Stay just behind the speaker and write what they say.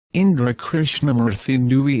Indra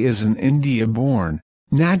Noyi is an India-born,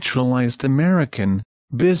 naturalized American,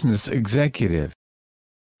 business executive,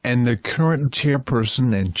 and the current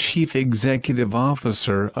chairperson and chief executive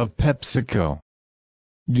officer of PepsiCo.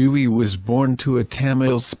 Noyi was born to a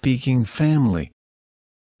Tamil-speaking family.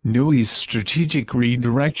 Noyi's strategic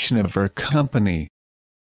redirection of her company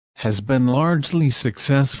has been largely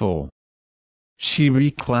successful. She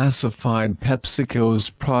reclassified PepsiCo's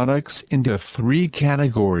products into 3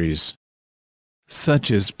 categories, such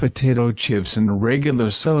as potato chips and regular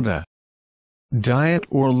soda, diet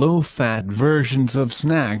or low-fat versions of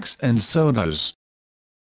snacks and sodas,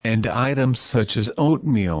 and items such as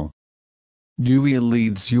oatmeal. Noyi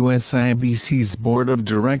leads USIBC's board of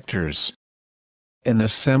directors, an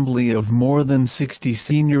assembly of more than 60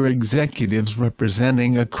 senior executives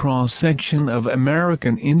representing a cross-section of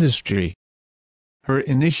American industry. Her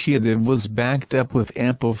initiative was backed up with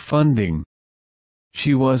ample funding.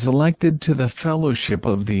 She was elected to the Fellowship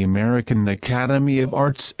of the American Academy of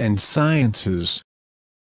Arts and Sciences.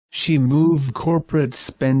 She moved corporate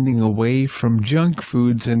spending away from junk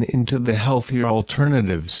foods and into the healthier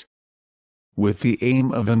alternatives, with the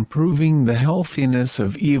aim of improving the healthiness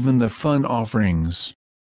of even the fun offerings.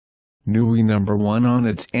 Noyi number 1 on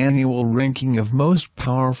its annual ranking of most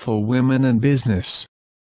powerful women in business.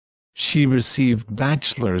 She received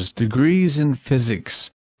bachelor's degrees in physics,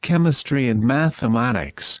 chemistry and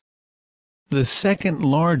mathematics. The second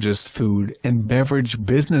largest food and beverage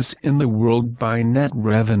business in the world by net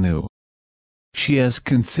revenue. She has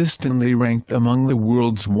consistently ranked among the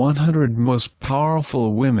world's 100 most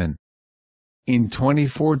powerful women. In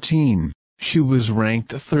 2014, she was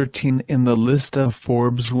ranked 13 in the list of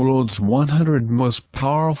Forbes' world's 100 most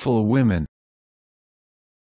powerful women.